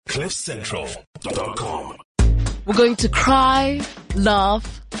CliffCentral.com. We're going to cry,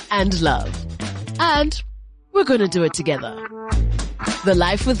 laugh, and love. And we're going to do it together. The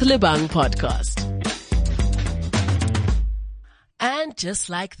Life with Lebang podcast. And just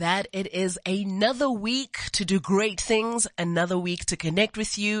like that, it is another week to do great things, another week to connect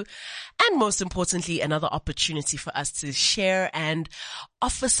with you, and most importantly, another opportunity for us to share and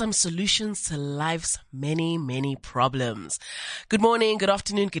offer some solutions to life's many, many problems. Good morning, good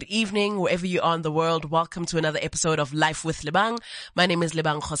afternoon, good evening, wherever you are in the world. Welcome to another episode of Life with Lebang. My name is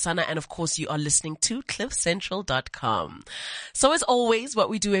Lebang Kgosana, and of course you are listening to culture-centric.com. So as always, what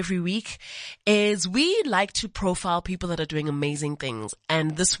we do every week is we like to profile people that are doing amazing things.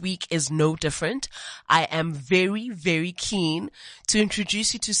 And this week is no different. I am very, very keen to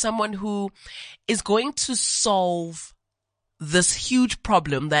introduce you to someone who is going to solve this huge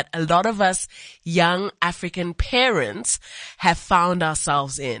problem that a lot of us young African parents have found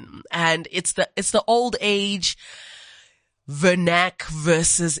ourselves in. And it's the old age vernac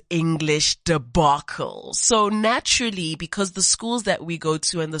versus English debacle. So naturally, because the schools that we go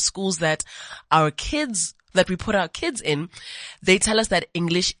to and the schools that we put our kids in, they tell us that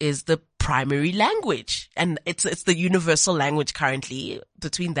English is the primary language. And it's the universal language currently.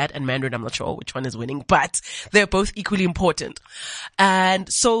 Between that and Mandarin, I'm not sure which one is winning, but they're both equally important. And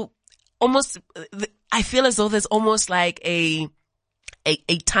so I feel as though there's almost like a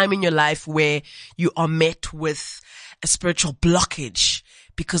time in your life where you are met with a spiritual blockage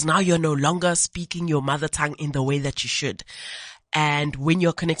because now you're no longer speaking your mother tongue in the way that you should. And when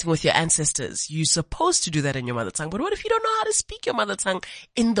you're connecting with your ancestors, you're supposed to do that in your mother tongue. But what if you don't know how to speak your mother tongue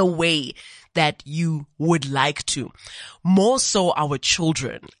in the way that you would like to? More so our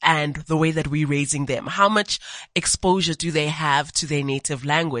children and the way that we're raising them. How much exposure do they have to their native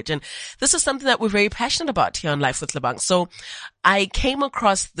language? And this is something that we're very passionate about here on Life with Lebang. So I came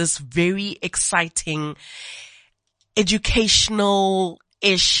across this very exciting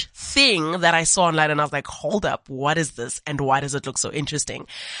educational-ish thing that I saw online, and I was like, hold up, what is this? And why does it look so interesting?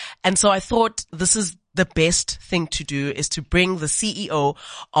 And so I thought this is the best thing to do is to bring the CEO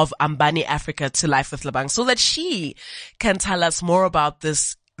of Ambani Africa to Life with Lebang so that she can tell us more about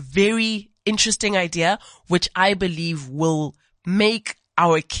this very interesting idea, which I believe will make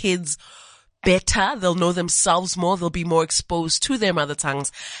our kids better. They'll know themselves more. They'll be more exposed to their mother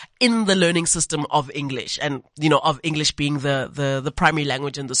tongues in the learning system of English, and, of English being the primary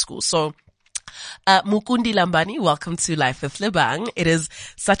language in the school. So, Mukundi Lambani, welcome to Life with Lebang. It is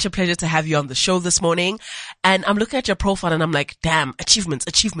such a pleasure to have you on the show this morning. And I'm looking at your profile and I'm like, damn, achievements.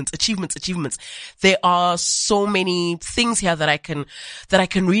 There are so many things here that I can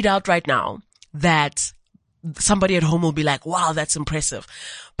read out right now that somebody at home will be like, wow, that's impressive.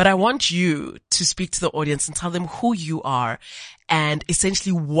 But I want you to speak to the audience and tell them who you are and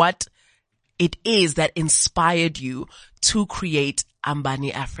essentially what it is that inspired you to create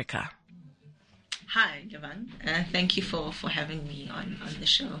Ambani Africa. Hi, Lebang. Thank you for having me on the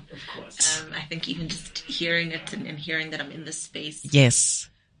show. Of course. I think even just hearing it and hearing that I'm in this space. Yes.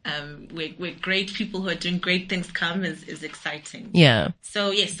 Where great people who are doing great things come is exciting. Yeah.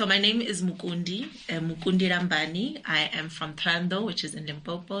 So my name is Mukundi Lambani. I am from Trando, which is in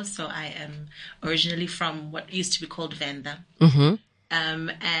Limpopo. So I am originally from what used to be called Venda. Mm-hmm.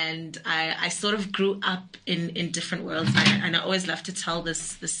 And I sort of grew up in different worlds. And I always love to tell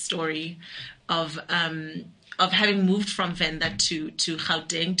this story of having moved from Venda to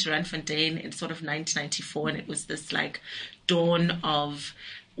Gauteng, to Randfontein in sort of 1994. And it was this like dawn of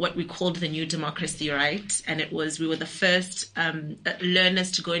what we called the new democracy, right? And we were the first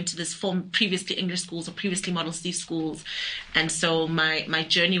learners to go into this form, previously English schools or previously Model C schools. And so my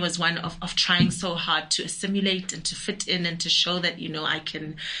journey was one of trying so hard to assimilate and to fit in and to show that, I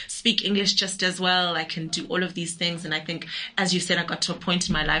can speak English just as well. I can do all of these things. And I think, as you said, I got to a point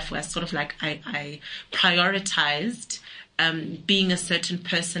in my life where I sort of like, I prioritized being a certain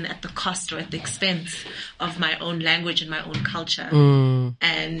person at the cost or at the expense of my own language and my own culture.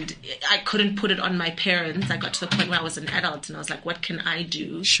 And I couldn't put it on my parents. I got to the point where I was an adult and I was like, what can I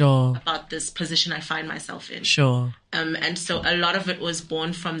do about this position I find myself in? Sure. And so a lot of it was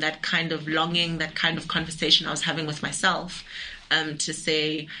born from that kind of longing, that kind of conversation I was having with myself. To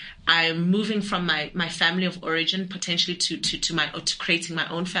say I'm moving from my family of origin potentially to creating my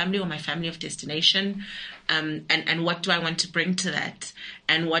own family or my family of destination, and what do I want to bring to that,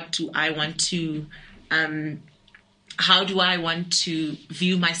 and what do I want to how do I want to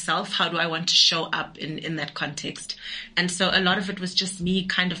view myself? How do I want to show up in that context? And so a lot of it was just me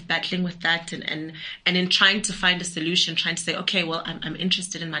kind of battling with that and in trying to find a solution, trying to say, okay, well, I'm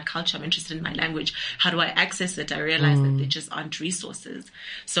interested in my culture. I'm interested in my language. How do I access it? I realized that there just aren't resources.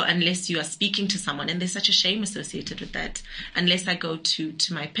 So unless you are speaking to someone, and there's such a shame associated with that, unless I go to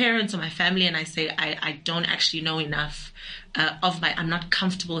my parents or my family and I say, I don't actually know enough I'm not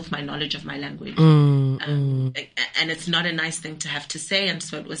comfortable with my knowledge of my language. And it's not a nice thing to have to say. And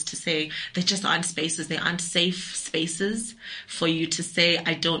so it was to say, there just aren't spaces. There aren't safe spaces for you to say,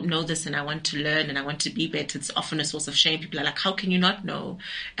 I don't know this and I want to learn and I want to be better. It's often a source of shame. People are like, how can you not know?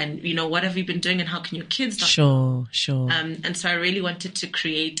 And, what have you been doing and how can your kids not know? Sure. And so I really wanted to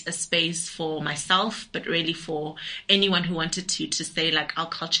create a space for myself, but really for anyone who wanted to say, like, our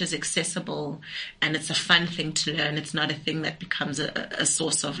culture is accessible and it's a fun thing to learn. It's not a thing that becomes a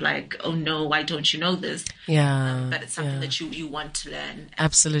source of like, oh no, why don't you know this? Yeah. But it's something that you want to learn.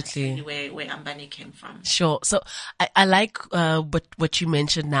 Absolutely. That's really where Ambani came from. Sure. So I like what you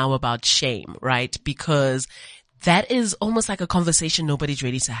mentioned now about shame, right? Because that is almost like a conversation nobody's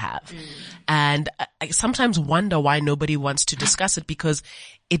ready to have. And I sometimes wonder why nobody wants to discuss it, because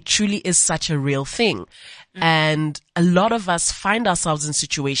it truly is such a real thing. And a lot of us find ourselves in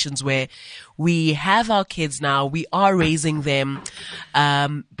situations where we have our kids now, we are raising them,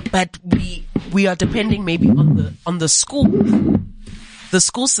 but we are depending maybe on the school. The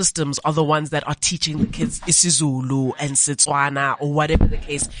school systems are the ones that are teaching the kids isiZulu and Setswana or whatever the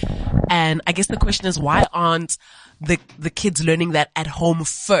case. And I guess the question is, why aren't the kids learning that at home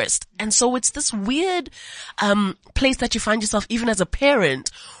first? And so it's this weird place that you find yourself even as a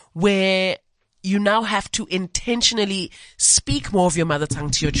parent, where you now have to intentionally speak more of your mother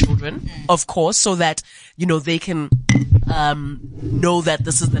tongue to your children, of course, so that, they can know that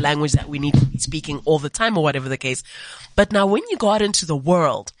this is the language that we need to be speaking all the time or whatever the case. But now when you go out into the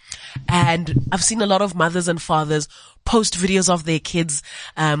world, and I've seen a lot of mothers and fathers post videos of their kids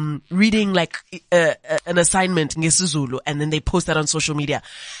reading like an assignment in isiZulu, and then they post that on social media,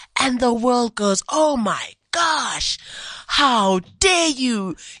 and the world goes, oh my gosh, how dare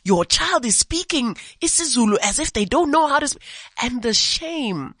you? Your child is speaking isiZulu as if they don't know how to speak. And the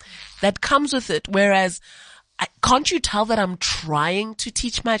shame that comes with it. Whereas, can't you tell that I'm trying to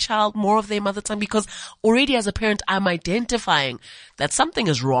teach my child more of their mother tongue? Because already as a parent, I'm identifying that something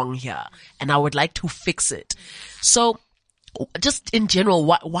is wrong here and I would like to fix it. So just in general,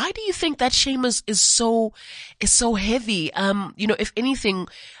 why do you think that shame is so heavy? If anything,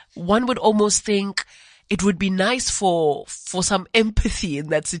 one would almost think it would be nice for some empathy in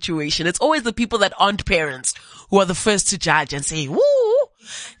that situation. It's always the people that aren't parents who are the first to judge and say, woo,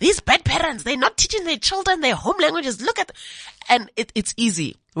 these bad parents, they're not teaching their children their home languages. Look at, and it's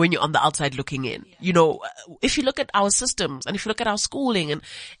easy when you're on the outside looking in. If you look at our systems and if you look at our schooling and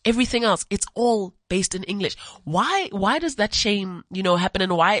everything else, it's all based in English. Why does that shame, happen?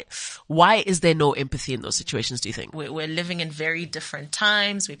 And why is there no empathy in those situations, do you think? We're living in very different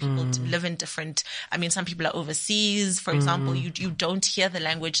times where people live in different, some people are overseas, for example. You don't hear the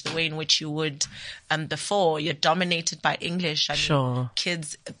language the way in which you would before. You're dominated by English. Sure.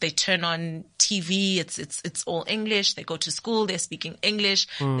 Kids, they turn on TV, it's all English. They go to school, they're speaking English.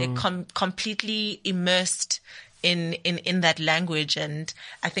 They're completely immersed in that language. And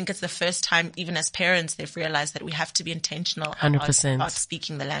I think it's the first time, even as parents, they've realized that we have to be intentional 100%. about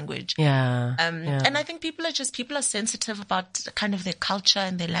speaking the language. Yeah. And I think people are sensitive about kind of their culture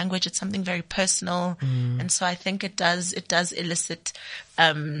and their language. It's something very personal. And so I think it does elicit,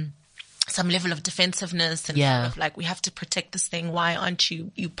 some level of defensiveness and sort of like, we have to protect this thing. Why aren't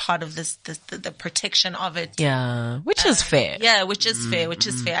you part of this, the protection of it? Yeah. Which is fair. Yeah, which is fair.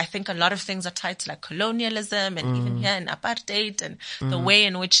 I think a lot of things are tied to like colonialism and even here in apartheid and the way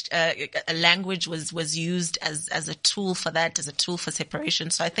in which a language was used as a tool for that, as a tool for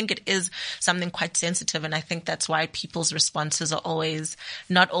separation. So I think it is something quite sensitive, and I think that's why people's responses are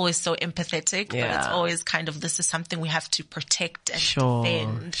not always so empathetic, but it's always kind of, this is something we have to protect and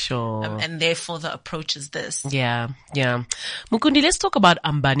defend. Sure. And therefore the approach is this. Yeah. Mukundi, let's talk about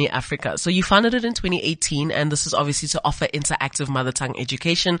Ambani Africa. So you founded it in 2018, and this is obviously to offer interactive mother tongue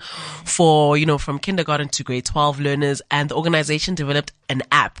education for, from kindergarten to grade 12 learners. And the organization developed an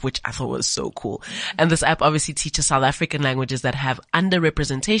app, which I thought was so cool. And this app obviously teaches South African languages that have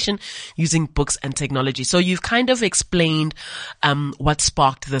underrepresentation using books and technology. So you've kind of explained, what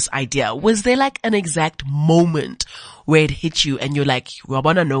sparked this idea. Was there like an exact moment where it hit you and you're like, we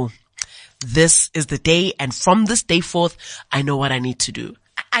wanna know, this is the day, and from this day forth, I know what I need to do?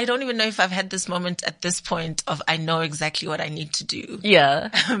 I don't even know if I've had this moment at this point of I know exactly what I need to do. Yeah.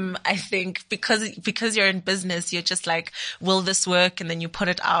 I think because you're in business, you're just like, will this work? And then you put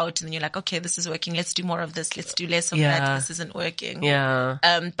it out and then you're like, okay, this is working. Let's do more of this. Let's do less of that. This isn't working. Yeah.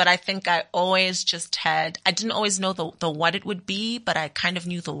 But I think I always just I didn't always know the what it would be, but I kind of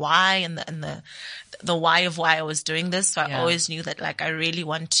knew the why and the why of why I was doing this. So I always knew that like I really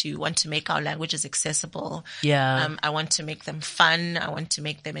want to make our languages accessible. Yeah. I want to make them fun. I want to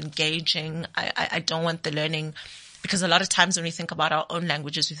make them engaging. I don't want the learning, because a lot of times when we think about our own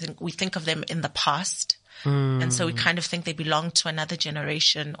languages, we think of them in the past. And so we kind of think they belong to another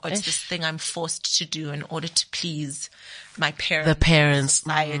generation, or it's this thing I'm forced to do in order to please my parents, the parents,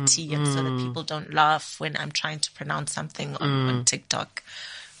 society, and so that people don't laugh when I'm trying to pronounce something on TikTok.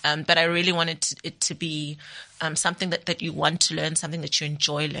 But I really wanted it to be something that you want to learn, something that you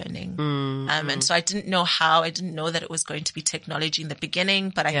enjoy learning. And so I didn't know that it was going to be technology in the beginning,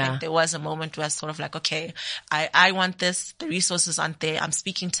 but I think there was a moment where I was sort of like, okay, I want this. The resources aren't there. I'm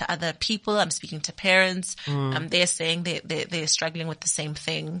speaking to other people. I'm speaking to parents. They're saying they're struggling with the same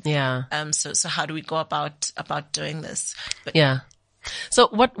thing. Yeah. So how do we go about doing this? But So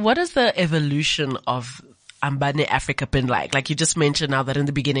what is the evolution of Ambani Africa been like? Like you just mentioned now that in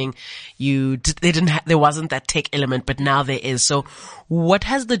the beginning there wasn't that tech element, but now there is. So what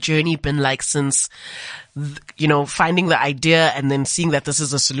has the journey been like since, finding the idea and then seeing that this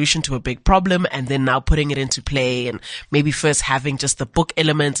is a solution to a big problem and then now putting it into play and maybe first having just the book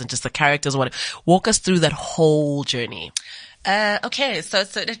elements and just the characters or whatever. Walk us through that whole journey. Okay. So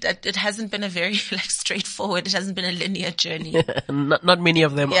it hasn't been a very straightforward. It hasn't been a linear journey. not many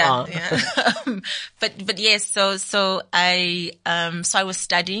of them are. Yeah. But yes. So I was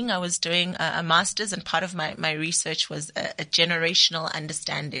studying. I was doing a master's, and part of my research was a generational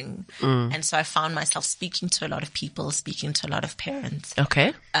understanding. And so I found myself speaking to a lot of people, speaking to a lot of parents.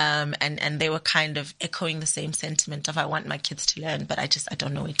 Okay. And they were kind of echoing the same sentiment of I want my kids to learn, but I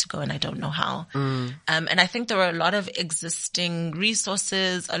don't know where to go and I don't know how. And I think there were a lot of existing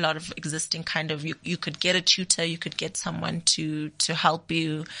resources, a lot of existing kind of, you could get a tutor, you could get someone to help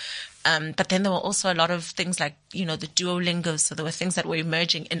you. But then there were also a lot of things like, the Duolingo. So there were things that were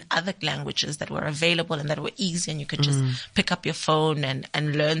emerging in other languages that were available and that were easy, and you could just pick up your phone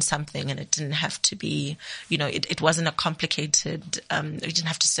and learn something, and it didn't have to be, it wasn't a complicated, you didn't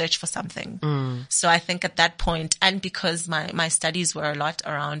have to search for something. So I think at that point, and because my studies were a lot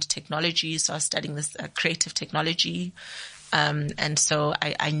around technology, so I was studying this creative technology. And so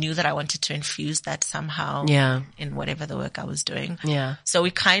I knew that I wanted to infuse that somehow in whatever the work I was doing. Yeah. So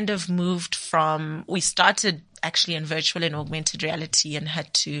we kind of we started actually in virtual and augmented reality and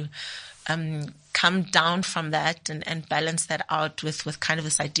had to come down from that and balance that out with kind of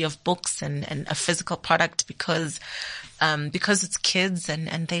this idea of books and a physical product because it's kids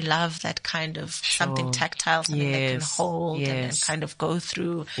and they love that kind of something tactile, something they can hold and kind of go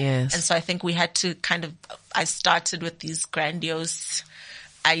through. Yes. And so I think we had to I started with these grandiose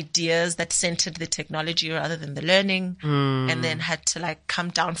ideas that centered the technology rather than the learning, and then had to come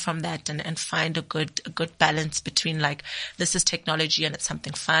down from that and find a good balance between this is technology and it's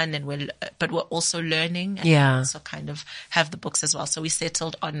something fun but we're also learning and we also kind of have the books as well. So we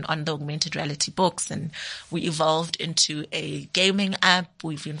settled on the augmented reality books, and we evolved into a gaming app.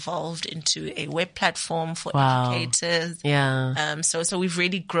 We've evolved into a web platform for educators. So we've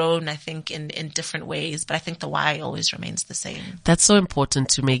really grown, I think, in different ways, but I think the why always remains the same. That's so important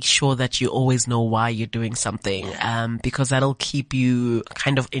to make sure that you always know why you're doing something, because that'll keep you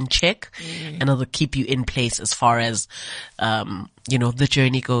kind of in check and it'll keep you in place as far as, the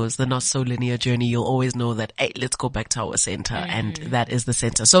journey goes, the not so linear journey. You'll always know that, hey, let's go back to our center, and that is the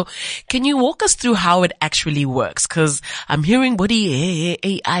center. So can you walk us through how it actually works? Cause I'm hearing body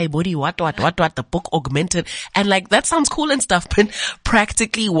AI, body what, the book augmented, and that sounds cool and stuff, but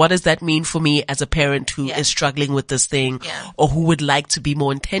practically what does that mean for me as a parent who is struggling with this thing or who would like to be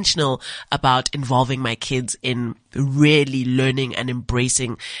more intentional about involving my kids in really learning and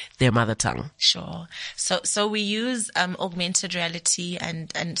embracing their mother tongue? Sure. So we use augmented reality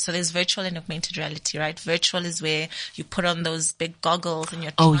and so there's virtual and augmented reality, right? Virtual is where you put on those big goggles and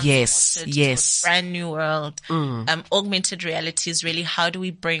you're transported to a brand new world. Augmented reality is really how do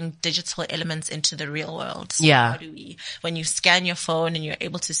we bring digital elements into the real world? So how do we, when you scan your phone and you're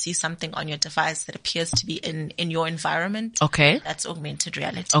able to see something on your device that appears to be in your environment, okay, that's augmented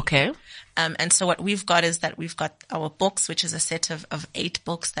reality. Okay. And so what we've got is that we've got our books, which is a set of 8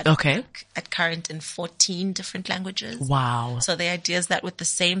 books that are at current in 14 different languages. Wow. So the idea is that with the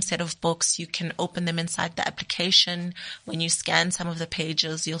same set of books, you can open them inside the application. When you scan some of the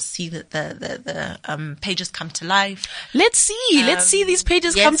pages, you'll see that the pages come to life. Let's see these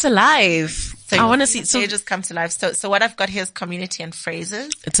pages come to life. So I want to see. Pages come to life. So what I've got here is community and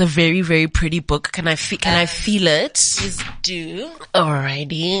phrases. It's a very, very pretty book. Can I feel it? Please do.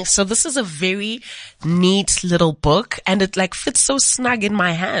 Alrighty. So this is a very neat little book, and it like fits so snug in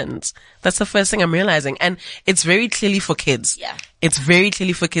my hands. That's the first thing I'm realizing. And it's very clearly for kids. Yeah. It's very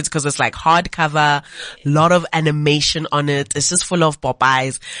clearly for kids because it's like hardcover, lot of animation on it. It's just full of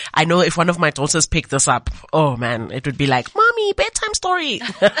Popeyes. I know if one of my daughters picked this up, oh man, it would be like, Mommy, bedtime story.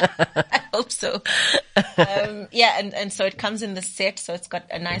 I hope so. And so it comes in the set. So it's got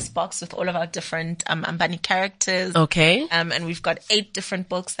a nice box with all of our different Ambani characters. Okay. And we've got 8 different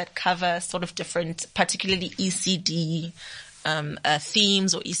books that cover sort of different, particularly ECD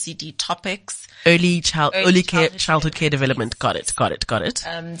themes or ECD topics. Early childhood care development. Got it.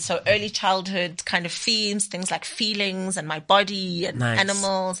 So early childhood kind of themes, things like feelings and my body and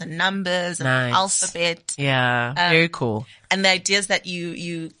animals and numbers and alphabet. Yeah. Very cool. And the idea is that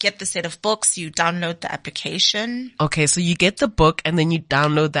you get the set of books, you download the application. Okay. So you get the book and then you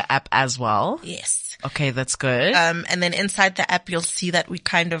download the app as well. Yes. Okay, that's good. And then inside the app, you'll see that we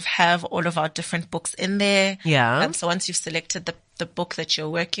kind of have all of our different books in there. Yeah. So once you've selected the book that you're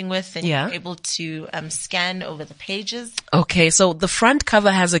working with, then you're able to scan over the pages. Okay, so the front cover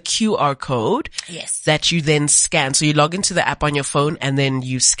has a QR code. Yes. That you then scan. So you log into the app on your phone and then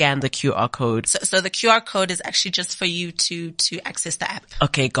you scan the QR code. So the QR code is actually just for you to access the app.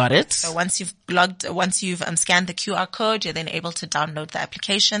 Okay, got it. So once you've scanned the QR code, you're then able to download the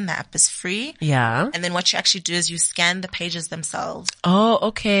application. The app is free. Yeah. And then what you actually do is you scan the pages themselves. Oh,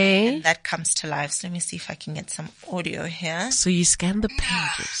 okay. And that comes to life. So let me see if I can get some audio here. So you scan the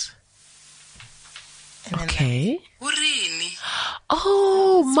pages. Okay.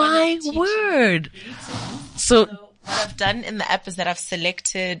 Oh my word. So what I've done in the app is that I've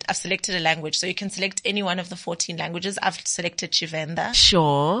selected a language. So you can select any one of the 14 languages. I've selected Chivenda.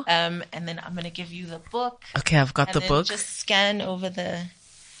 Sure. And then I'm going to give you the book. Okay, I've got the book. Just scan over the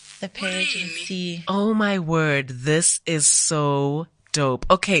page and see. Oh my word. This is so dope.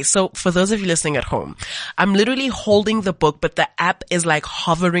 Okay, so for those of you listening at home, I'm literally holding the book, but the app is like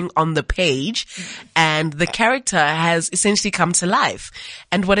hovering on the page and the character has essentially come to life.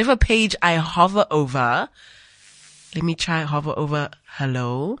 And whatever page I hover over, let me try hover over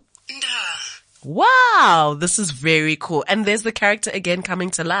hello. Wow, this is very cool. And there's the character again coming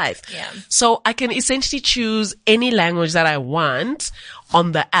to life. Yeah. So I can essentially choose any language that I want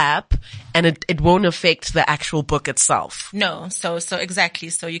on the app and it won't affect the actual book itself. No. So exactly.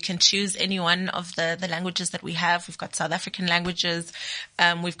 So you can choose any one of the languages that we have. We've got South African languages.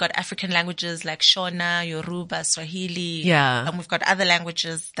 We've got African languages like Shona, Yoruba, Swahili. Yeah. And we've got other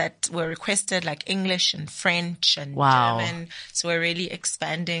languages that were requested like English and French and German. So we're really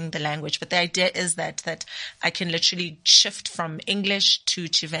expanding the language. But the idea is that I can literally shift from English to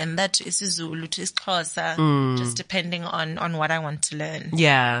Chivenda to isiZulu to isiXhosa, just depending on what I want to learn.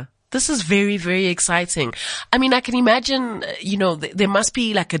 Yeah. This is very, very exciting. I mean, I can imagine, there must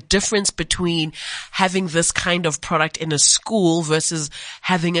be like a difference between having this kind of product in a school versus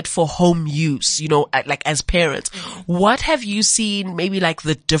having it for home use, like as parents. What have you seen maybe like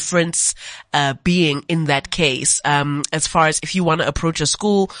the difference, being in that case, as far as if you want to approach a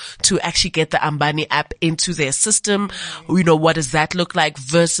school to actually get the Ambani app into their system, what does that look like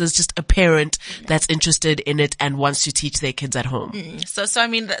versus just a parent that's interested in it and wants to teach their kids at home? So I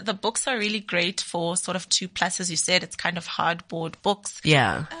mean, the books are really great for sort of 2+, as you said. It's kind of hardboard books.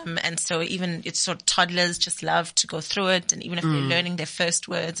 Yeah. And so even it's sort of toddlers just love to go through it. And even if they're learning their first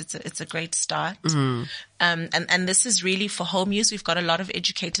words, it's a great start. And this is really for home use. We've got a lot of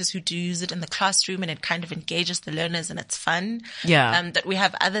educators who do use it in the classroom and it kind of engages the learners and it's fun. Yeah. That we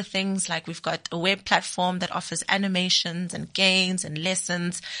have other things like we've got a web platform that offers animations and games and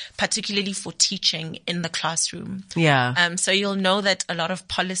lessons, particularly for teaching in the classroom. Yeah. So you'll know that a lot of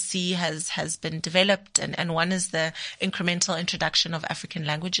policy has been developed and one is the incremental introduction of African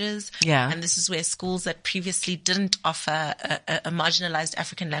languages. Yeah. And this is where schools that previously didn't offer a marginalized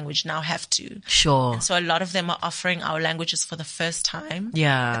African language now have to. Sure. And so a lot of them are offering our languages for the first time.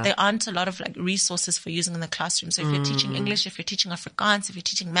 Yeah. But there aren't a lot of like resources for using in the classroom. So if you're teaching English, if you're teaching Afrikaans, if you're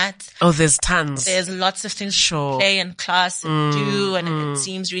teaching maths. Oh, there's tons. There's lots of things to play in class and do, and it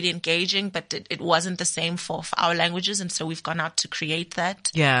seems really engaging, but it wasn't the same for our languages. And so we've gone out to create that.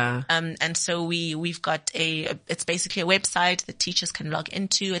 Yeah. And so we've got it's basically a website that teachers can log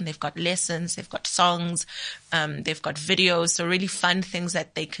into, and they've got lessons, they've got songs, they've got videos. So really fun things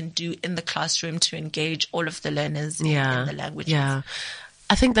that they can do in the classroom to engage all of the learners in the languages. Yeah.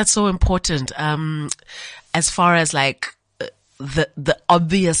 I think that's so important. As far as like the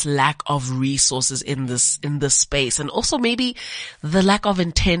obvious lack of resources in this space, and also maybe the lack of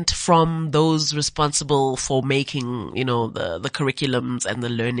intent from those responsible for making, the curriculums and the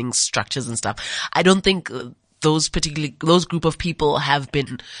learning structures and stuff. I don't think those group of people have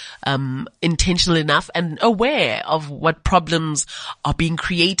been intentional enough and aware of what problems are being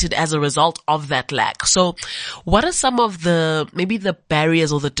created as a result of that lack. So what are some of maybe the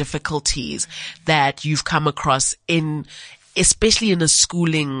barriers or the difficulties that you've come across especially in a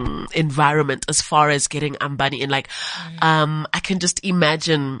schooling environment, as far as getting Ambani in? Like, I can just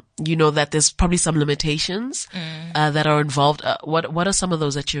imagine, that there's probably some limitations, that are involved. What are some of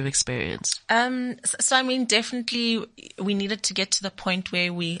those that you've experienced? So I mean, definitely we needed to get to the point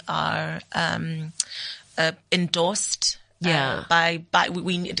where we are, endorsed.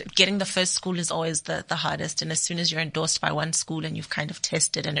 Getting the first school is always the hardest. And as soon as you're endorsed by one school and you've kind of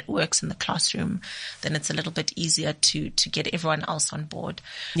tested and it works in the classroom, then it's a little bit easier to get everyone else on board.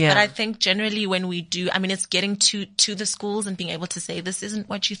 Yeah. But I think generally when we do, I mean, it's getting to the schools and being able to say, this isn't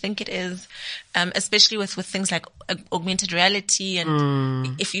what you think it is. Especially with things like augmented reality.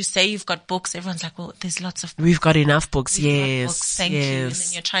 And if you say you've got books, everyone's like, well, there's lots of books. We've got enough books. Yes. Books, thank you. And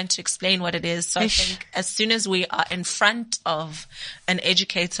then you're trying to explain what it is. So I think as soon as we are in front of an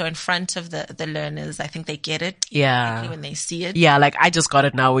educator, in front of the learners, I think they get it. Yeah. When they see it. Yeah. Like I just got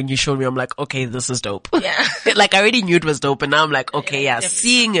it now when you showed me. I'm like, okay, this is dope. Yeah. Like I already knew it was dope, and now I'm like, okay, yeah,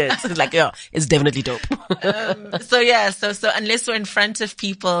 seeing it, it's like, yeah, it's definitely dope. So unless we're in front of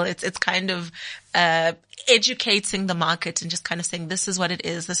people, it's kind of, educating the market and just kind of saying, this is what it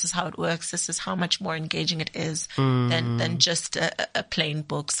is, this is how it works, this is how much more engaging it is than just a plain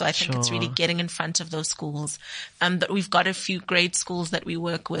book. So I think it's really getting in front of those schools. That we've got a few great schools that we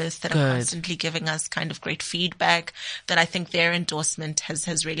work with that are constantly giving us kind of great feedback, that I think their endorsement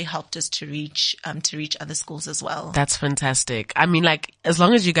has really helped us to reach other schools as well. That's fantastic. I mean, like, as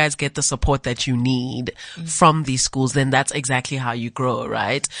long as you guys get the support that you need from these schools, then that's exactly how you grow,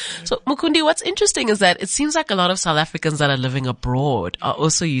 right? So Mukundi, what's interesting is that it seems like a lot of South Africans that are living abroad are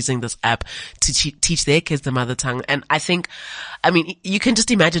also using this app to teach their kids the mother tongue. And I mean, you can just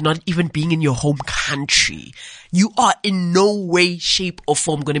imagine not even being in your home country. You are in no way, shape or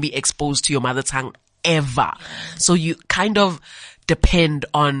form going to be exposed to your mother tongue ever. So you kind of depend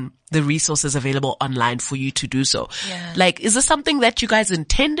on the resources available online for you to do so. Yeah. Like, is this something that you guys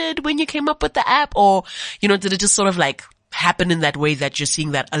intended when you came up with the app, or, did it just sort of like happen in that way that you're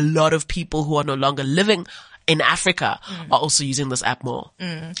seeing that a lot of people who are no longer living in Africa are also using this app more?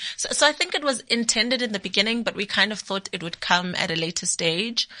 So I think it was intended in the beginning, but we kind of thought it would come at a later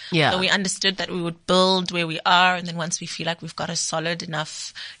stage. Yeah. So we understood that we would build where we are, and then once we feel like we've got a solid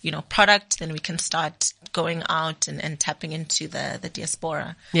enough, product, then we can start going out and tapping into the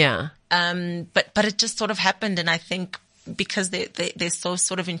diaspora. Yeah. But it just sort of happened, and I think because they're so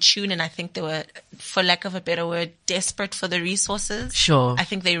sort of in tune, and I think they were, for lack of a better word, desperate for the resources. Sure. I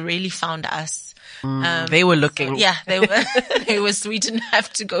think they really found us. They were looking. So, they were, we didn't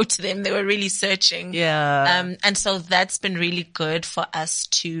have to go to them. They were really searching. Yeah. And so that's been really good for us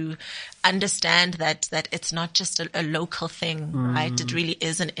to understand that it's not just a local thing, right? It really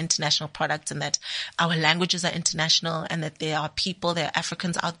is an international product, and that our languages are international, and that there are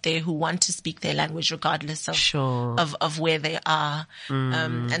Africans out there who want to speak their language regardless of where they are.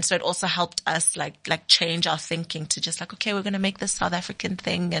 And so it also helped us like change our thinking to just like, okay, we're going to make this South African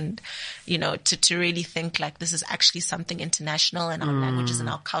thing, and, to really think like this is actually something international, and our languages and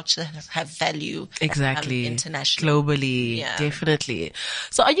our culture have value. Exactly. Internationally. Globally. Yeah. Definitely.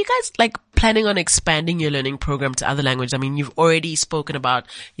 So are you guys like planning on expanding your learning program to other languages? I mean, you've already spoken about,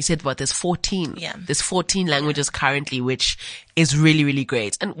 you said there's 14. Yeah. There's 14 languages currently, which is really, really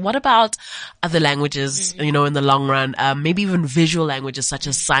great. And what about other languages, in the long run? Maybe even visual languages such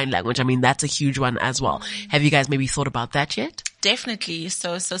as sign language. I mean, that's a huge one as well. Have you guys maybe thought about that yet? Definitely.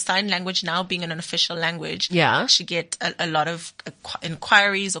 So sign language now being an official language. Yeah. You get a lot of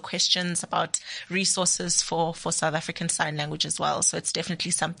inquiries or questions about resources for South African Sign Language as well. So it's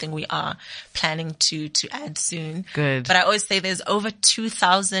definitely something we are planning to add soon. Good. But I always say there's over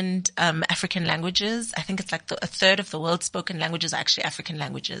 2,000 African languages. I think it's like a third of the world's spoken languages are actually African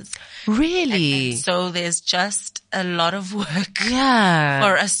languages. Really? And so there's just a lot of work Yeah.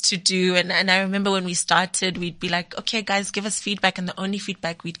 for us to do. And I remember when we started, we'd be like, okay, guys, give us feedback. And the only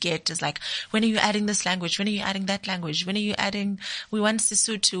feedback we'd get is like, when are you adding this language? When are you adding that language? When are you adding, we want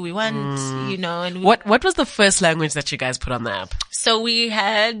Sesotho, we want, and What was the first language that you guys put on the app? so we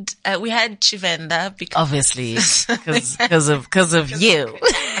had Chivenda because Obviously, because of you.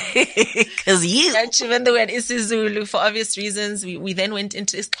 Because you. we had Chivenda, we had isiZulu for obvious reasons. We then went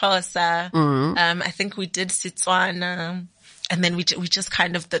into Xhosa. I think we did Setswana. And then we just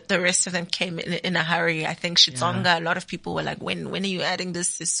kind of, the rest of them came in a hurry. I think Xitsonga, a lot of people were like, when are you adding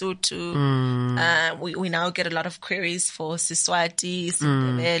this Sesotho? We now get a lot of queries for Siswati,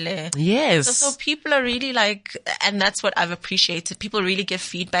 Sindebele. Yes. So people are really like, and that's what I've appreciated. People really give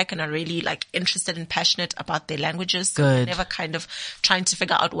feedback and are really like interested and passionate about their languages. So Good. they're never kind of trying to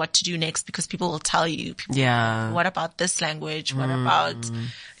figure out what to do next because people will tell you, what about this language? What about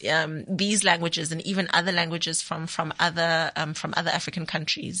these languages and even other languages from other African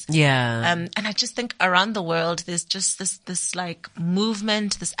countries. Yeah. And I just think around the world, there's just this like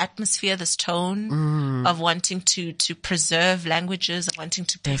movement, this atmosphere, this tone of wanting to preserve languages, of wanting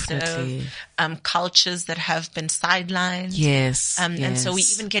to preserve cultures that have been sidelined. Yes. And so we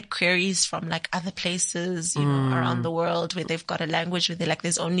even get queries from like other places, around the world where they've got a language where they're like,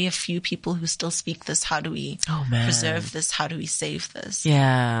 there's only a few people who still speak this. How do we preserve this? How do we save this?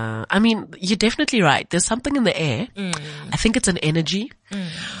 Yeah. I mean, you're definitely right. There's something in the air. I think it's an energy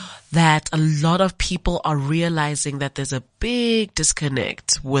that a lot of people are realizing that there's a big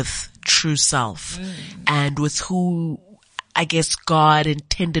disconnect with true self and with who I guess God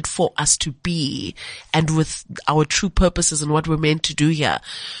intended for us to be and with our true purposes and what we're meant to do here.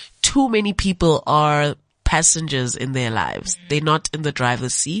 Too many people are passengers in their lives. They're not in the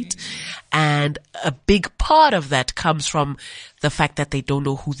driver's seat. And a big part of that comes from the fact that they don't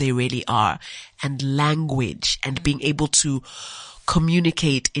know who they really are, and language and being able to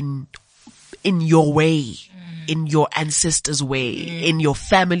communicate in your way, in your ancestors' way, in your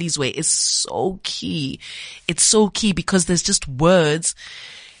family's way is so key. It's so key because there's just words.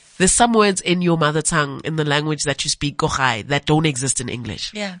 There's some words in your mother tongue, in the language that you speak, Gochai, that don't exist in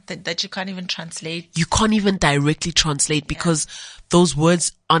English. Yeah, that you can't even translate. You can't even directly translate because those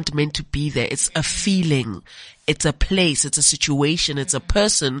words aren't meant to be there. It's a feeling. It's a place. It's a situation. It's a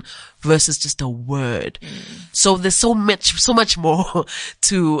person versus just a word. So there's so much more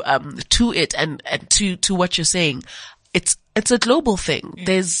to it and to what you're saying. It's a global thing.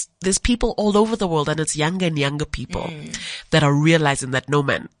 There's people all over the world, and it's younger and younger people that are realizing that no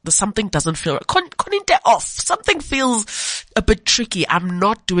man, something doesn't feel off. Something feels a bit tricky. I'm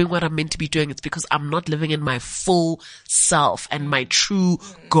not doing what I'm meant to be doing. It's because I'm not living in my full self and my true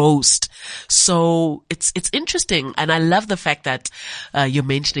ghost. So it's interesting, and I love the fact that you're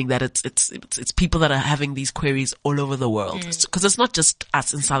mentioning that it's people that are having these queries all over the world, because it's not just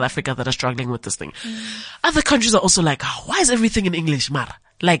us in South Africa that are struggling with this thing. Other countries are also like, why is everything in English, Mara?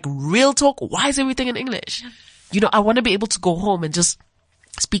 Like, real talk, why is everything in English? I want to be able to go home and just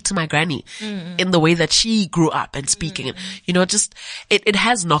speak to my granny in the way that she grew up and speaking. And, it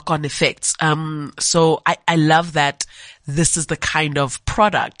has knock-on effects. So I love that this is the kind of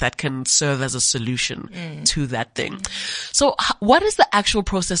product that can serve as a solution to that thing. So what is the actual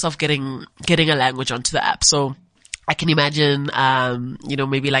process of getting a language onto the app? So I can imagine,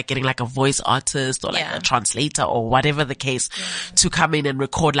 maybe like getting like a voice artist or like a translator or whatever the case to come in and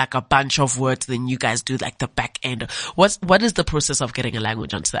record like a bunch of words. Then you guys do like the back end. What is the process of getting a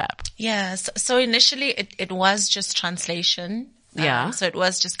language onto the app? Yeah. So initially it was just translation. So it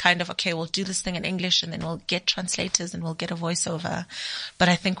was just kind of, okay, we'll do this thing in English and then we'll get translators and we'll get a voiceover. But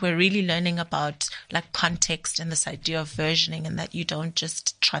I think we're really learning about like context and this idea of versioning, and that you don't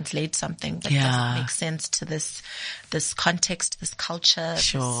just translate something that doesn't make sense to this context, this culture,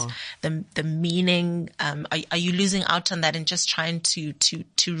 the meaning. Are you losing out on that and just trying to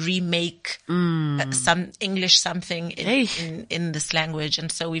remake some English something in this language? And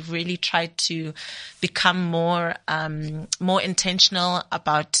so we've really tried to become more intentional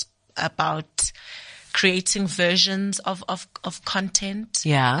about creating versions of content.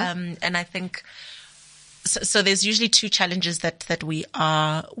 Yeah. And I think So there's usually two challenges that we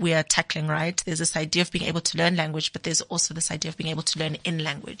are tackling, right? There's this idea of being able to learn language, but there's also this idea of being able to learn in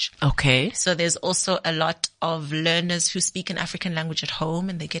language. Okay. So there's also a lot of learners who speak an African language at home,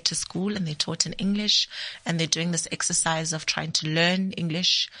 and they get to school and they're taught in English, and they're doing this exercise of trying to learn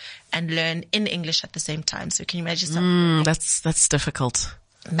English and learn in English at the same time. So can you imagine something? That's difficult.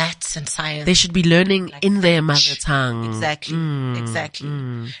 Maths and science. They should be learning in their mother tongue. Exactly.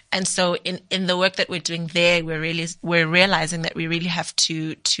 And so in the work that we're doing there, we're realizing that we really have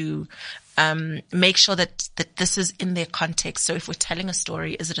to make sure that this is in their context. So if we're telling a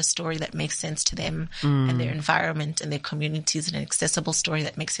story, is it a story that makes sense to them and their environment and their communities, and an accessible story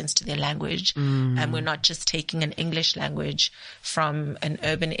that makes sense to their language? And we're not just taking an English language from an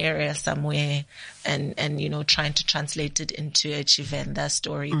urban area somewhere and trying to translate it into a Chivenda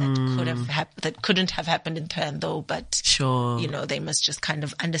story that couldn't have happened in Thando, but sure, they must just kind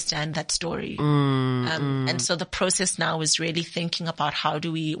of understand that story. And so the process now is really thinking about how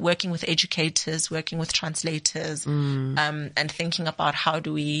do we, working with educators, working with translators, and thinking about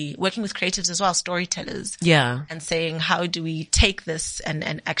working with creatives as well, storytellers. Yeah. And saying, how do we take this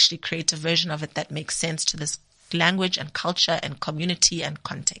and actually create a version of it that makes sense to this language and culture and community and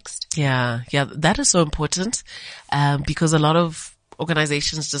context. Yeah. That is so important, because a lot of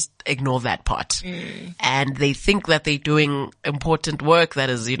organizations just ignore that part, and they think that they're doing important work that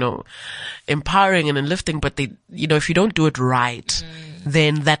is, empowering and uplifting, but they, if you don't do it right,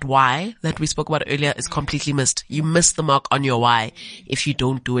 then that why that we spoke about earlier is completely missed. You miss the mark on your why if you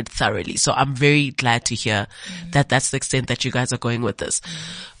don't do it thoroughly. So I'm very glad to hear that that's the extent that you guys are going with this.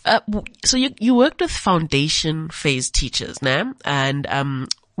 So you worked with foundation phase teachers, nah? And,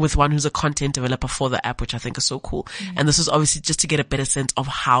 with one who's a content developer for the app, which I think is so cool. And this is obviously just to get a better sense of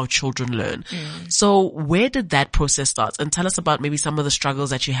how children learn. So where did that process start? And tell us about maybe some of the struggles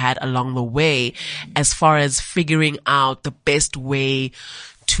that you had along the way as far as figuring out the best way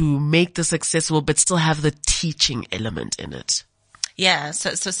to make this accessible, but still have the teaching element in it. Yeah.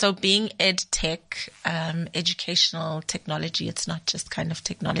 So being ed tech, educational technology, it's not just kind of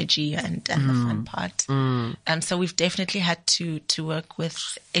technology and the fun part. So we've definitely had to work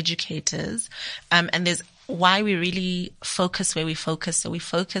with educators. And there's why we really focus where we focus. So we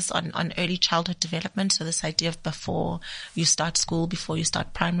focus on early childhood development. So this idea of before you start school, before you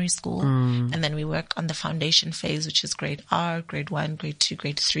start primary school. And then we work on the foundation phase, which is grade R, grade 1, grade 2,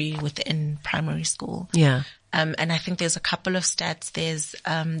 grade 3 within primary school. Yeah. And I think there's a couple of stats. There's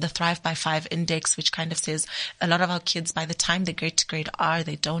the Thrive by 5 index, which kind of says a lot of our kids, by the time they get to grade R,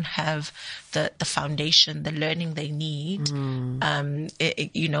 they don't have the foundation, the learning they need. In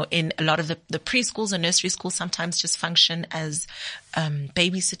a lot of the preschools and nursery schools sometimes just function as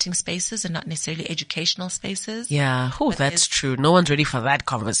babysitting spaces and not necessarily educational spaces. Yeah. Oh, that's true. No one's ready for that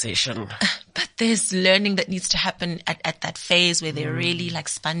conversation. But there's learning that needs to happen at that phase where they're really like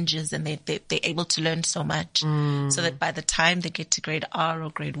sponges and they're able to learn so much. So that by the time they get to grade R or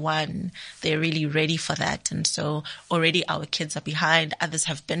grade 1, they're really ready for that. And so already our kids are behind. Others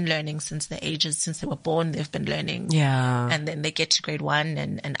have been learning since they were born, they've been learning. Yeah. And then they get to grade 1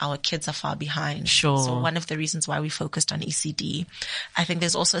 and our kids are far behind. Sure. So one of the reasons why we focused on ECD, I think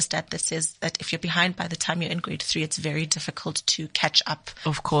there's also a stat that says that if you're behind by the time you're in grade 3, it's very difficult to catch up.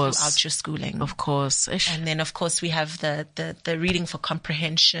 Of course. Throughout your schooling. Of course. And then of course we have the reading for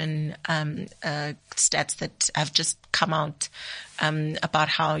comprehension, stats that have just come out about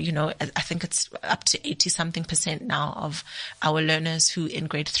how, I think it's up to 80-something% now of our learners who in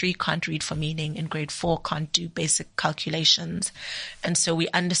grade 3 can't read for meaning, in grade 4 can't do basic calculations. And so we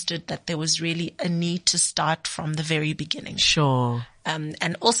understood that there was really a need to start from the very beginning. Sure.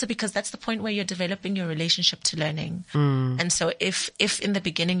 And also because that's the point where you're developing your relationship to learning. And so if in the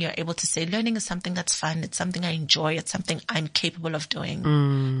beginning you're able to say learning is something that's fun, it's something I enjoy, it's something I'm capable of doing,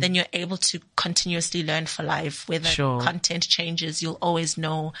 then you're able to continuously learn for life. Whether content changes, you'll always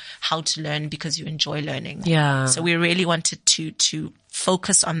know how to learn because you enjoy learning. Yeah. So we really wanted to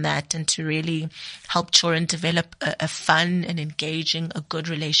focus on that and to really help children develop a fun and engaging, a good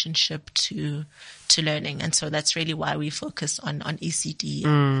relationship to learning. And so that's really why we focus on ECD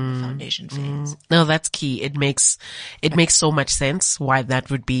and the foundation phase. No, that's key. It makes so much sense why that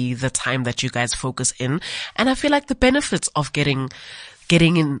would be the time that you guys focus in. And I feel like the benefits of getting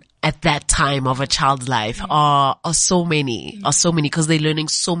in at that time of a child's life are so many, because they're learning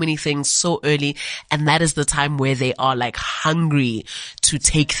so many things so early. And that is the time where they are like hungry to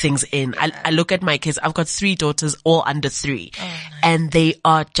take things in. I look at my kids. I've got 3 daughters, all under 3. Oh, nice. And they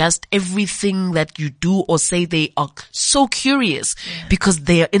are just everything that you do or say, they are so curious because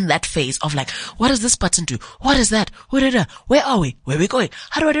they are in that phase of like, what does this button do? What is that? Where are we? Where are we going?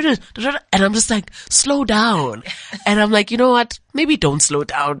 How do I do this? And I'm just like, slow down. And I'm like, you know what? Maybe don't slow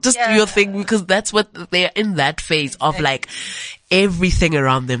down. Just do your thing, because that's what they're in that phase of, like everything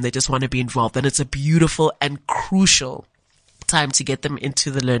around them. They just want to be involved, and it's a beautiful and crucial time to get them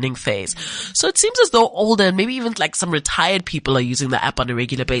into the learning phase. So it seems as though older and maybe even like some retired people are using the app on a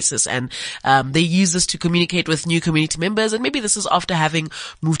regular basis, and they use this to communicate with new community members, and maybe this is after having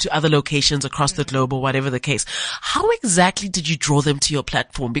moved to other locations across the globe or whatever the case. How exactly did you draw them to your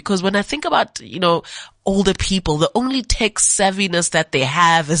platform? Because when I think about, older people, the only tech savviness that they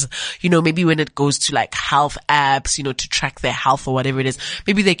have is, maybe when it goes to like health apps, to track their health or whatever it is.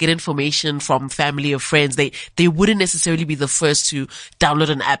 Maybe they get information from family or friends. They wouldn't necessarily be the first to download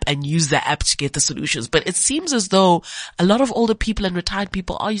an app and use the app to get the solutions. But it seems as though a lot of older people and retired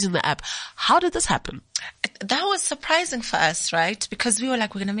people are using the app. How did this happen? That was surprising for us, right? Because we were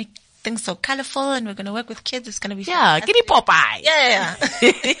like, we're going to make things so colorful, and we're going to work with kids. It's going to be fantastic. Kitty Popeye. Yeah.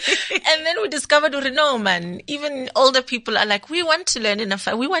 And then we discovered, no, man, even older people are like, we want to learn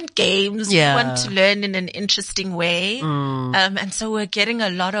we want games. Yeah. We want to learn in an interesting way. And so we're getting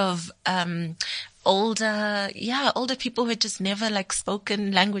a lot of, older people who had just never like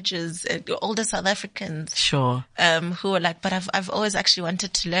spoken languages, older South Africans. Sure. Who are like, but I've always actually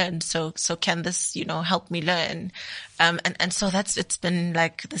wanted to learn. So can this, help me learn? And so it's been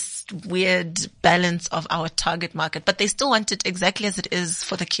like this weird balance of our target market, but they still want it exactly as it is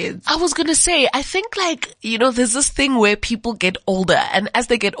for the kids. I was going to say, I think like, there's this thing where people get older, and as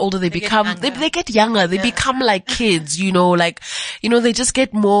they get older, they get younger. They become like kids, they just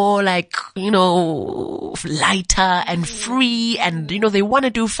get more like, lighter and free, and, they want to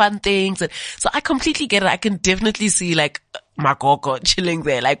do fun things. And so I completely get it. I can definitely see like Makoko chilling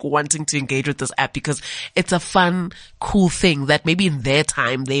there, like wanting to engage with this app, because it's a fun, cool thing that maybe in their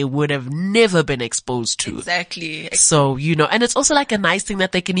time they would have never been exposed to. Exactly. So, and it's also like a nice thing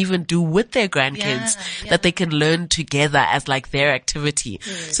that they can even do with their grandkids, that they can learn together as like their activity.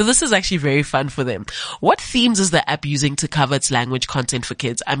 So this is actually very fun for them. What themes is the app using to cover its language content for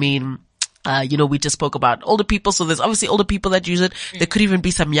kids? I mean, we just spoke about older people. So there's obviously older people that use it. There could even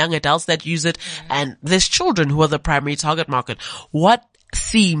be some young adults that use it. And there's children who are the primary target market. What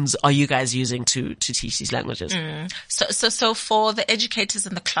themes are you guys using to teach these languages? So for the educators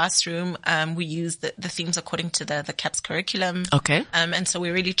in the classroom, we use the themes according to the CAPS curriculum. Okay. And so we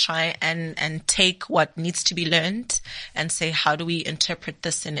really try and take what needs to be learned and say, how do we interpret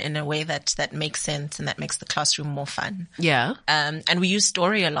this in a way that makes sense and that makes the classroom more fun? Yeah. And we use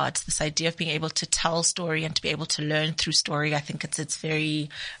story a lot. This idea of being able to tell story and to be able to learn through story. I think it's very,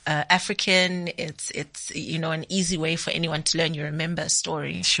 African. It's, an easy way for anyone to learn. You remember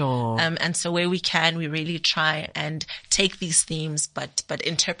story. Sure. And so where we can, we really try and take these themes, but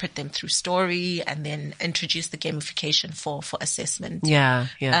interpret them through story, and then introduce the gamification for assessment. Yeah.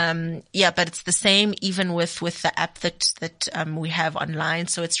 But it's the same even with the app that we have online.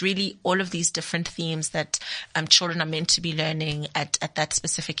 So it's really all of these different themes that children are meant to be learning at that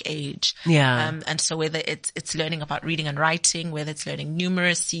specific age. Yeah. And so whether it's learning about reading and writing, whether it's learning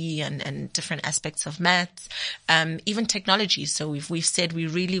numeracy and different aspects of maths, even technology. So we've said we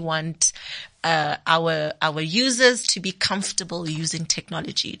really want our users to be comfortable using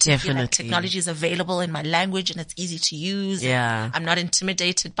technology. To Definitely. feel like technology is available in my language and it's easy to use. Yeah. I'm not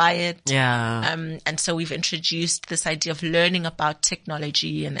intimidated by it. Yeah. And so we've introduced this idea of learning about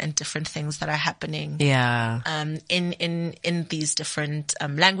technology and different things that are happening. Yeah. In these different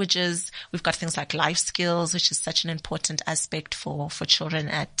languages. We've got things like life skills, which is such an important aspect for children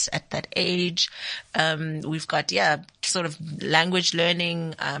at that age. We've got, sort of language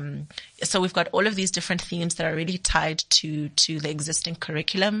learning. So we've got all of these different themes that are really tied to the existing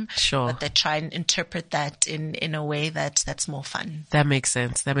curriculum. Sure. But they try and interpret that in a way that's more fun. That makes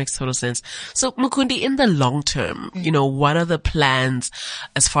sense. That makes total sense. So Mukundi, in the long term, what are the plans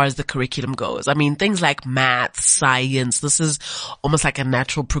as far as the curriculum goes? I mean, things like math, science, this is almost like a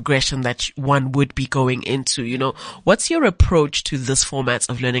natural progression that one would be going into, What's your approach to this format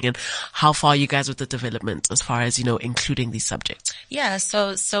of learning, and how far are you guys with the development as far as, including these subjects? Yeah.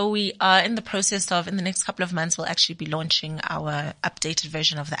 So we are in the process of, in the next couple of months, we'll actually be launching our updated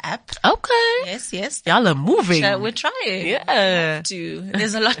version of the app. Okay. Yes. Y'all are moving. We're trying. Yeah.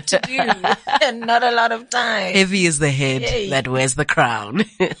 There's a lot to do and not a lot of time. Heavy is the head that wears the crown.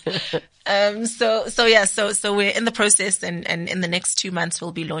 So we're in the process, and in the next 2 months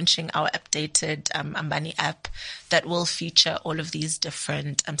we'll be launching our updated Ambani app that will feature all of these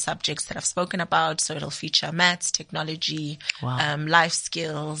different subjects that I've spoken about. So it'll feature maths, technology, life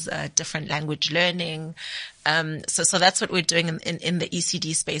skills, different language learning. So that's what we're doing in the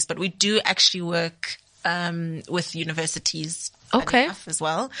ECD space. But we do actually work with universities. Okay. As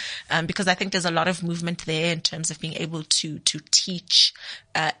well, because I think there's a lot of movement there in terms of being able to teach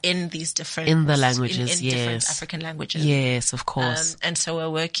in these different languages, in different African languages. Yes, of course. And so we're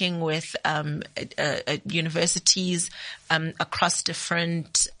working with universities across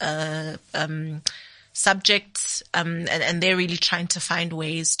different subjects, and they're really trying to find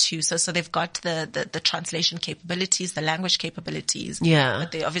ways to, so they've got the translation capabilities, the language capabilities. Yeah.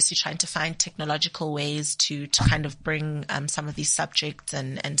 But they're obviously trying to find technological ways to kind of bring, some of these subjects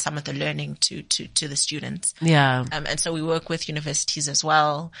and some of the learning to the students. Yeah. And so we work with universities as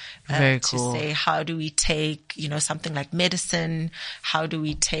well. Very cool. To say, how do we take, something like medicine? How do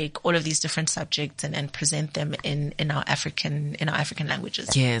we take all of these different subjects and present them in our African languages?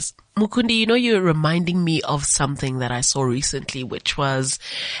 Yes. Mukundi, you're reminding me of something that I saw recently, which was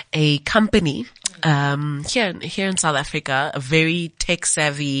a company, here in South Africa, a very tech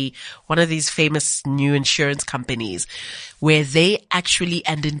savvy, one of these famous new insurance companies, where they actually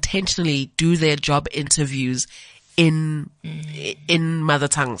and intentionally do their job interviews in mother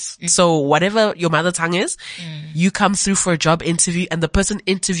tongues. So whatever your mother tongue is, you come through for a job interview and the person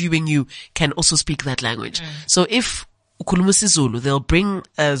interviewing you can also speak that language. So if ukhuluma isiZulu, they'll bring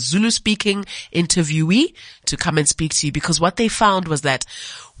a Zulu-speaking interviewee to come and speak to you, because what they found was that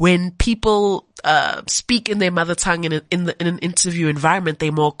when people speak in their mother tongue in an interview environment,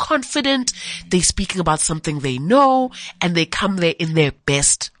 they're more confident, they're speaking about something they know, and they come there in their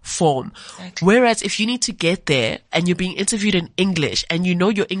best form. Exactly. Whereas if you need to get there and you're being interviewed in English and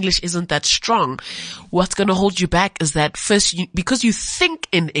your English isn't that strong, what's going to hold you back is that first, because you think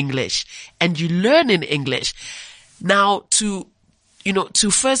in English and you learn in English, now to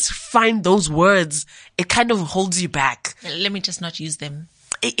first find those words, it kind of holds you back. Let me just not use them.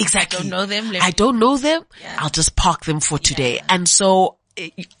 Exactly. I don't know them. I don't know them. Yeah. I'll just park them for today. Yeah. And so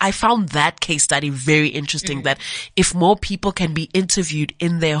I found that case study very interesting, that if more people can be interviewed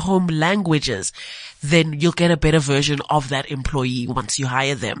in their home languages, then you'll get a better version of that employee once you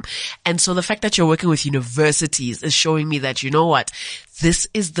hire them. And so the fact that you're working with universities is showing me that, this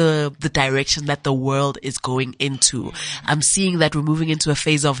is the direction that the world is going into. I'm seeing that we're moving into a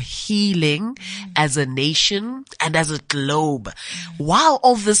phase of healing as a nation and as a globe. While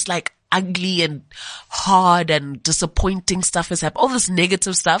all this ugly and hard and disappointing stuff is happening, all this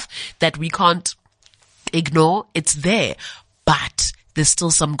negative stuff that we can't ignore, it's there. But there's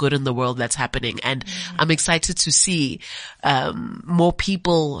still some good in the world that's happening. And I'm excited to see more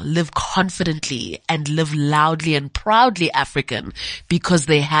people live confidently and live loudly and proudly African, because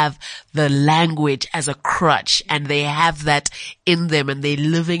they have the language as a crutch and they have that in them and they're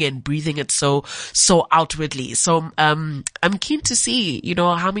living and breathing it so outwardly. So I'm keen to see,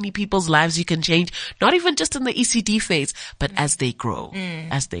 how many people's lives you can change, not even just in the ECD phase, but as they grow.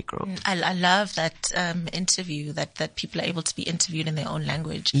 I love that interview, that people are able to be interviewed in their own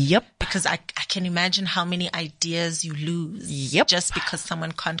language. Yep. Because I can imagine how many ideas you lose. Yep. Just because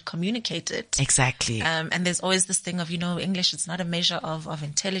someone can't communicate it. Exactly. And there's always this thing of, English, it's not a measure of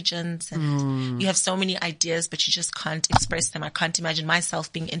intelligence, and you have so many ideas, but you just can't express them. I can't imagine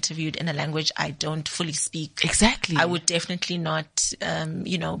myself being interviewed in a language I don't fully speak. Exactly. I would definitely not,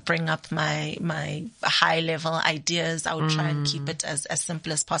 bring up my high level ideas. I would try and keep it as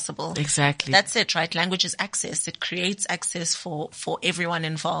simple as possible. Exactly. That's it, right? Language is access. It creates access for everyone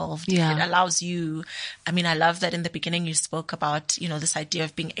involved. Yeah. It allows you, I love that in the beginning you spoke about, this idea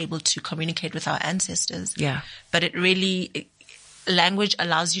of being able to communicate with our ancestors. Yeah. But language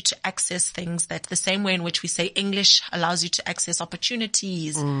allows you to access things that the same way in which we say English allows you to access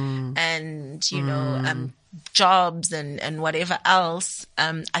opportunities and, jobs and whatever else.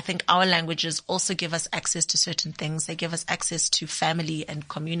 I think our languages also give us access to certain things. They give us access to family and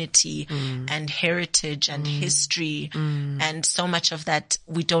community and heritage and history. And so much of that,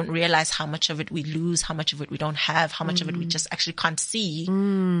 we don't realize how much of it we lose, how much of it we don't have, how much of it we just actually can't see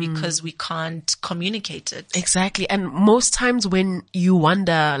because we can't communicate it. Exactly. And most times when you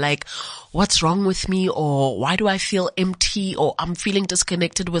wonder, what's wrong with me, or why do I feel empty, or I'm feeling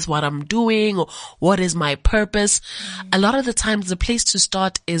disconnected with what I'm doing, or what is my purpose? A lot of the times the place to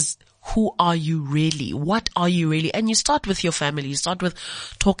start is who are you really? What are you really? And you start with your family. You start with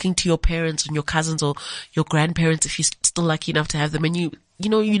talking to your parents and your cousins or your grandparents if you're still lucky enough to have them, and you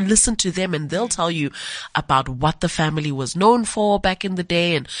listen to them and they'll tell you about what the family was known for back in the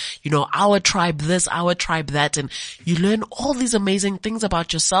day and, our tribe this, our tribe that, and you learn all these amazing things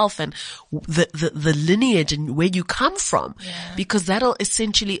about yourself and the lineage and where you come from, because that'll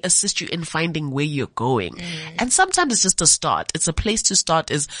essentially assist you in finding where you're going. And sometimes it's just a start. It's a place to start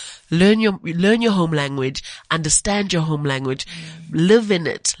is learn your home language, understand your home language, live in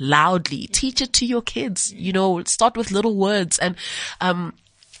it loudly, teach it to your kids, start with little words and,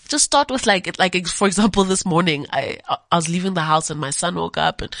 just start with like, for example, this morning, I was leaving the house and my son woke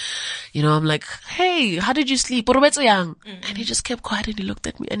up and, I'm like, hey, how did you sleep? And he just kept quiet and he looked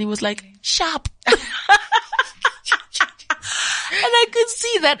at me and he was like, sharp. And I could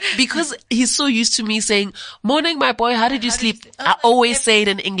see that because he's so used to me saying, morning, my boy, how did you sleep? I always say it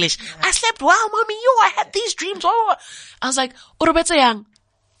in English. I slept well, mommy, I had these dreams. Oh. I was like,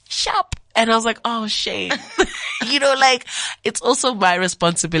 sharp. And I was like, oh, shame. It's also my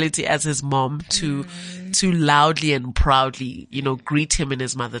responsibility as his mom to loudly and proudly, greet him in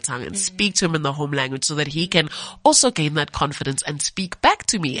his mother tongue and speak to him in the home language so that he can also gain that confidence and speak back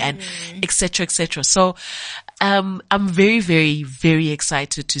to me and et cetera, et cetera. So, I'm very, very, very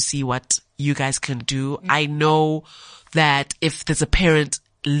excited to see what you guys can do. I know that if there's a parent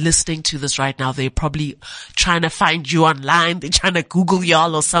listening to this right now, they're probably trying to find you online. They're trying to Google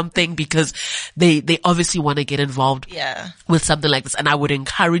y'all or something because they obviously want to get involved with something like this. And I would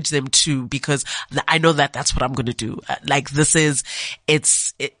encourage them to, because I know that that's what I'm going to do.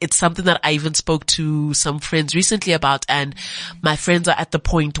 It's something that I even spoke to some friends recently about, and my friends are at the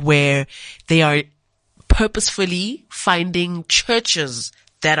point where they are purposefully finding churches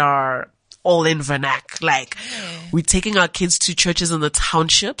that are all in vernac. We're taking our kids to churches in the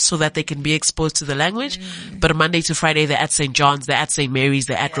township so that they can be exposed to the language. But Monday to Friday, they're at St. John's, they're at St. Mary's,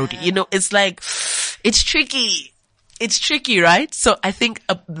 they're at Rhodey. It's like, it's tricky. It's tricky, right? So I think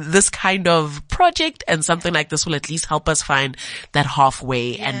this kind of project and something like this will at least help us find that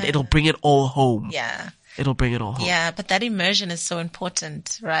halfway and it'll bring it all home. Yeah. It'll bring it all home. Yeah, but that immersion is so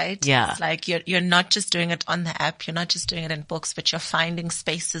important, right? Yeah. It's like you're not just doing it on the app, you're not just doing it in books, but you're finding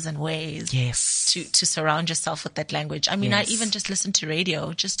spaces and ways to surround yourself with that language. I mean, I even just listen to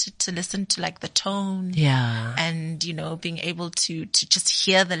radio just to listen to like the tone. Yeah. And, being able to just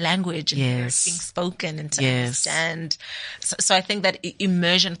hear the language and hear it being spoken and to understand. So I think that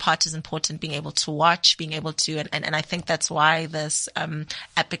immersion part is important, being able to watch, being able to, and I think that's why this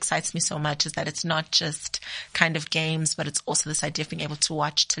app excites me so much, is that it's not just kind of games, but it's also this idea of being able to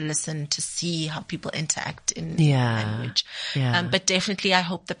watch, to listen, to see how people interact in language. Yeah. But definitely I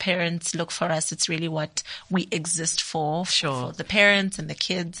hope the parents look for us. It's really what we exist for the parents and the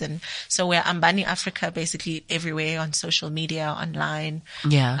kids. And so we're Ambani Africa basically everywhere on social media, online.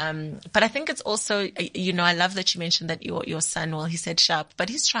 Yeah. But I think it's also, I love that you mentioned that your son, well, he said sharp, but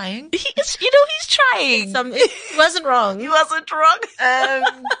he's trying. He's trying. He wasn't wrong. He wasn't wrong.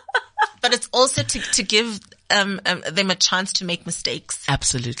 But it's also to give them a chance to make mistakes.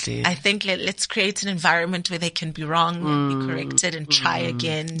 Absolutely. I think let's create an environment where they can be wrong and be corrected and try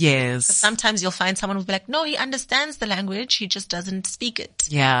again. Yes. Sometimes you'll find someone who'll be like, no, he understands the language, he just doesn't speak it.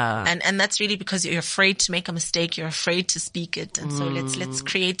 Yeah. And that's really because you're afraid to make a mistake, you're afraid to speak it. And so let's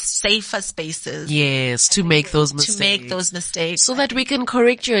create safer spaces. Yes, to make those mistakes. So that we can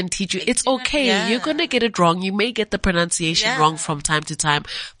correct you and teach you. It's okay. Yeah. You're going to get it wrong. You may get the pronunciation wrong from time to time,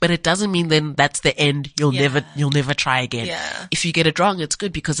 but it doesn't mean then that's the end. You'll never try again. Yeah. If you get it wrong, it's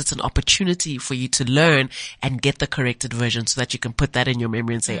good because it's an opportunity for you to learn and get the corrected version so that you can put that in your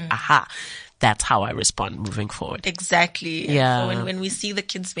memory and say, aha, that's how I respond moving forward. Exactly. Yeah. So when we see the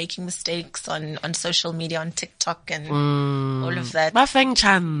kids making mistakes on social media, on TikTok and all of that.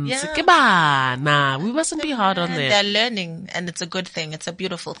 We mustn't be hard on them. They're learning and it's a good thing. It's a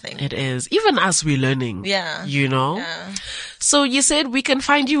beautiful thing. It is. Even us, we're learning. Yeah. Yeah. So you said we can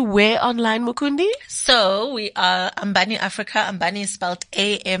find you where online, Mukundi? So we are Ambani Africa. Ambani is spelled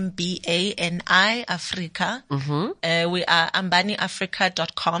Ambani Africa. We are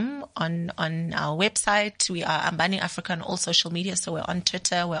ambaniafrica.com on our website. We are Ambani Africa on all social media. So we're on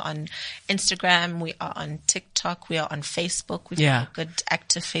Twitter, we're on Instagram, we are on TikTok, we are on Facebook. We've got a good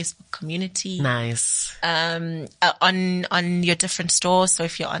active Facebook community. Nice. On your different stores. So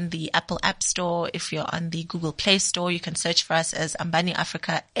if you're on the Apple App Store, if you're on the Google Play Store, you can search for us as Ambani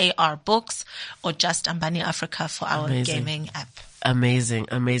Africa AR Books or just Ambani Africa for our gaming app. Amazing.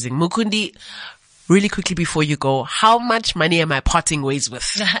 Mukundi, really quickly before you go, how much money am I parting ways with?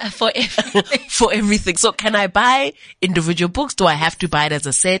 For everything. For everything. So can I buy individual books? Do I have to buy it as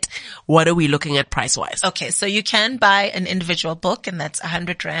a set? What are we looking at price-wise? Okay, so you can buy an individual book, and that's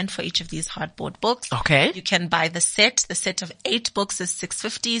 100 Rand for each of these hardboard books. Okay. You can buy the set. The set of 8 books is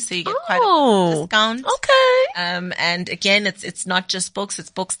 650, so you get quite a discount. Okay. And again, it's not just books, it's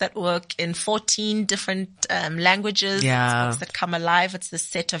books that work in 14 different languages. Yeah. It's books that come alive. It's the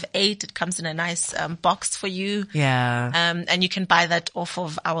set of 8. It comes in a nice box for you. Yeah. And you can buy that off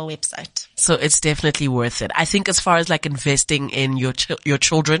of our website. So it's definitely worth it. I think as far as like investing in your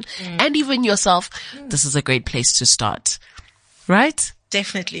children and even yourself, this is a great place to start. Right?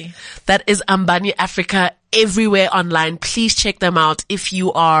 Definitely. That is Ambani Africa everywhere online. Please check them out if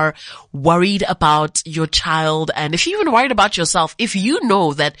you are worried about your child, and if you're even worried about yourself. If you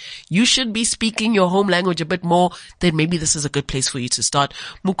know that you should be speaking your home language a bit more, then maybe this is a good place for you to start.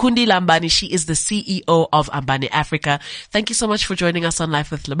 Mukundi Lambani, she is the CEO of Ambani Africa. Thank you so much for joining us on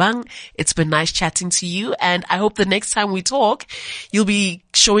Life with Lebang. It's been nice chatting to you, and I hope the next time we talk, you'll be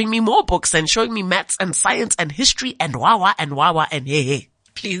showing me more books and showing me maths and science and history and wawa and hey.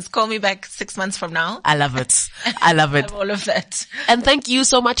 Please call me back 6 months from now. I love it. I love it. All of that. And thank you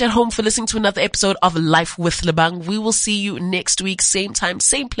so much at home for listening to another episode of Life with Lebang. We will see you next week, same time,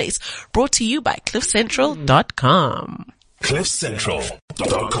 same place. Brought to you by CliffCentral.com.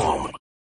 CliffCentral.com